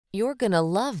You're gonna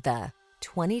love the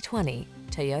 2020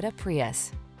 Toyota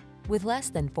Prius. With less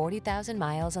than 40,000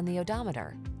 miles on the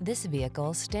odometer, this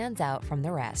vehicle stands out from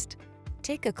the rest.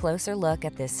 Take a closer look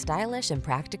at this stylish and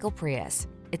practical Prius.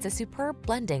 It's a superb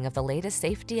blending of the latest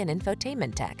safety and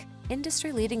infotainment tech,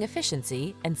 industry-leading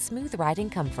efficiency, and smooth riding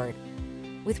comfort.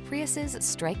 With Prius's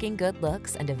striking good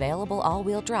looks and available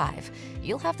all-wheel drive,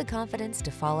 you'll have the confidence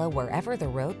to follow wherever the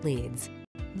road leads.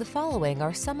 The following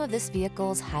are some of this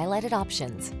vehicle's highlighted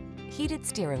options: heated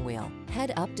steering wheel,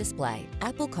 head-up display,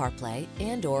 Apple CarPlay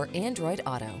and/or Android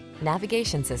Auto,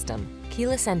 navigation system,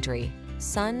 keyless entry,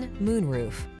 sun,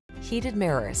 moonroof, heated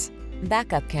mirrors,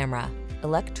 backup camera,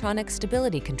 electronic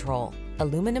stability control,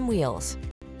 aluminum wheels.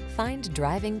 Find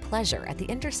driving pleasure at the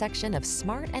intersection of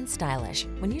smart and stylish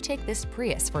when you take this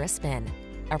Prius for a spin.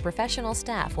 Our professional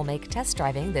staff will make test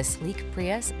driving this sleek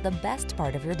Prius the best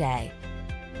part of your day.